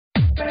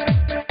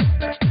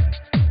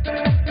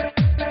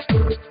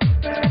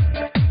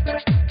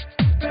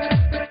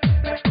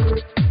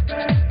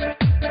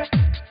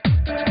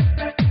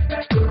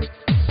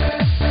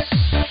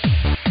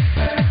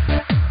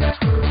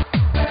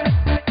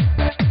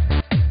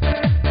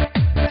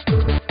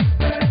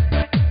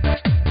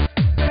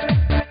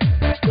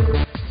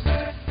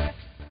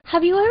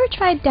Have you ever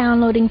tried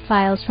downloading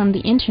files from the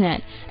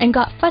internet and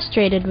got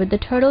frustrated with the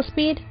turtle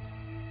speed?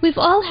 We've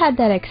all had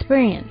that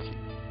experience.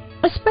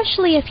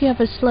 Especially if you have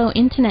a slow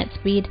internet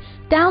speed,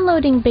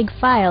 downloading big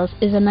files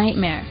is a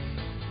nightmare.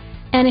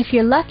 And if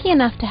you're lucky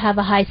enough to have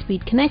a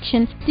high-speed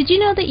connection, did you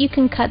know that you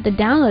can cut the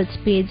download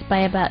speeds by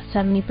about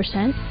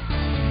 70%?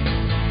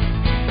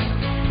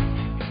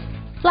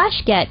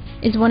 FlashGet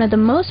is one of the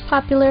most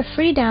popular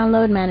free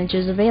download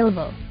managers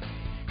available.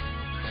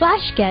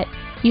 FlashGet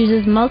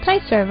uses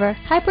multi-server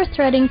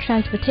hyper-threading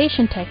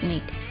transposition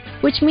technique,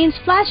 which means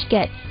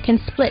FlashGet can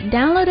split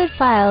downloaded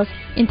files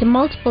into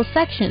multiple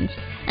sections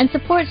and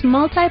supports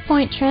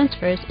multi-point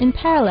transfers in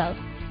parallel.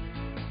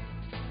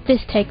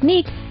 This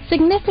technique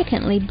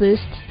significantly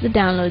boosts the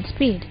download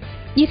speed.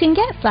 You can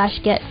get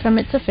FlashGet from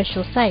its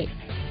official site.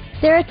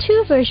 There are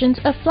two versions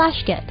of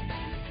FlashGet: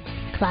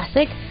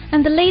 Classic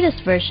and the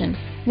latest version,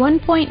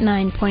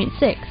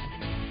 1.9.6.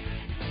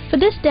 For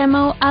this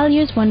demo, I'll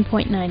use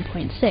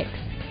 1.9.6.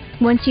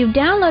 Once you've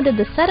downloaded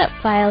the setup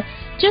file,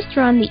 just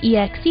run the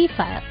exe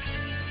file.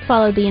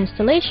 Follow the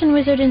installation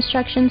wizard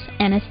instructions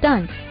and it's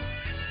done.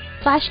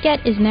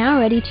 FlashGet is now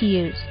ready to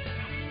use.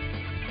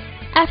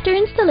 After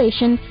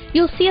installation,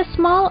 you'll see a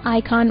small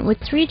icon with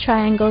 3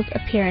 triangles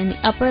appear in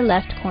the upper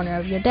left corner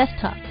of your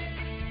desktop.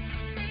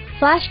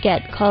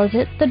 FlashGet calls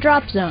it the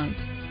drop zone.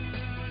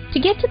 To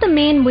get to the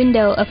main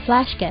window of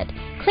FlashGet,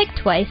 click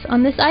twice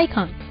on this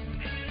icon.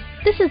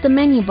 This is the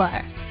menu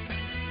bar.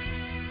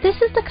 This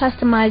is the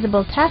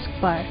customizable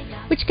taskbar,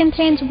 which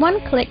contains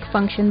one-click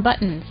function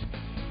buttons.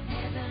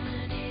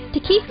 To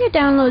keep your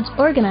downloads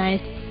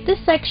organized, this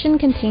section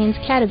contains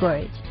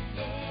categories.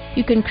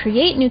 You can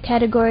create new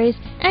categories,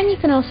 and you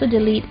can also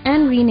delete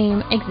and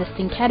rename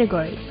existing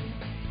categories.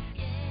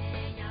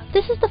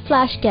 This is the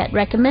FlashGet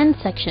Recommend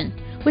section,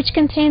 which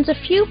contains a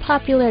few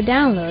popular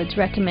downloads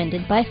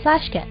recommended by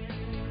FlashGet.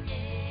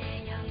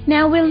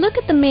 Now we'll look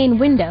at the main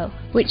window,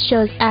 which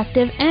shows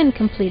active and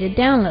completed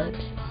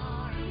downloads.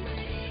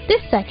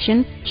 This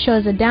section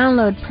shows a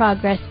download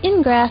progress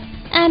in graph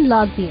and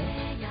log view.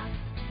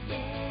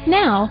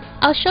 Now,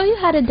 I'll show you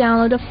how to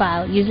download a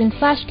file using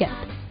FlashGet.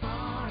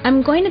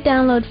 I'm going to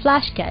download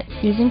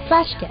FlashGet using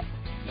FlashGet.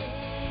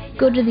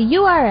 Go to the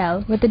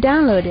URL where the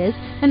download is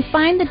and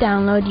find the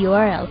download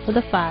URL for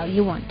the file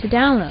you want to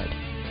download.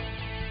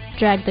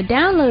 Drag the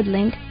download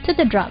link to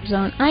the drop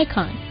zone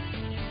icon.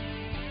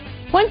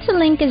 Once a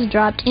link is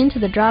dropped into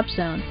the drop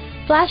zone,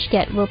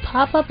 FlashGet will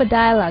pop up a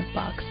dialog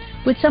box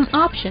with some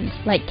options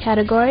like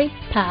category,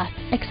 path,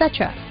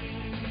 etc.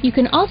 You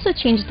can also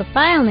change the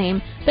file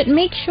name, but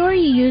make sure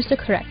you use the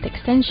correct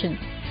extension.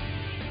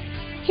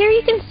 Here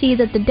you can see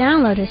that the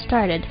download has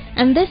started,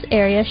 and this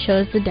area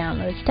shows the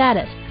download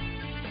status.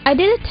 I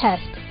did a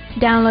test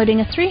downloading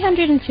a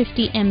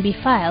 350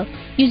 MB file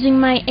using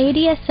my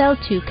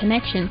ADSL2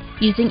 connection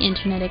using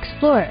Internet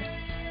Explorer.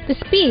 The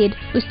speed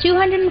was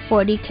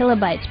 240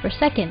 kilobytes per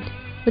second,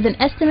 with an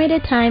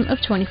estimated time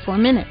of 24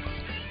 minutes.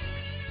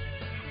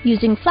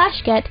 Using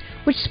FlashGet,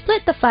 which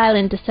split the file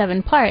into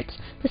 7 parts,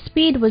 the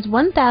speed was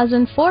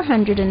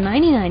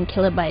 1,499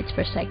 kilobytes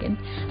per second,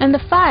 and the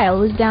file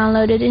was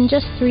downloaded in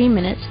just 3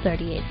 minutes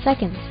 38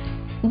 seconds.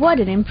 What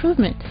an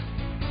improvement!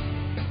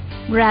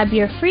 Grab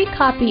your free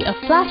copy of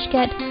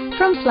FlashGet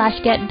from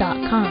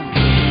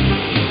flashget.com.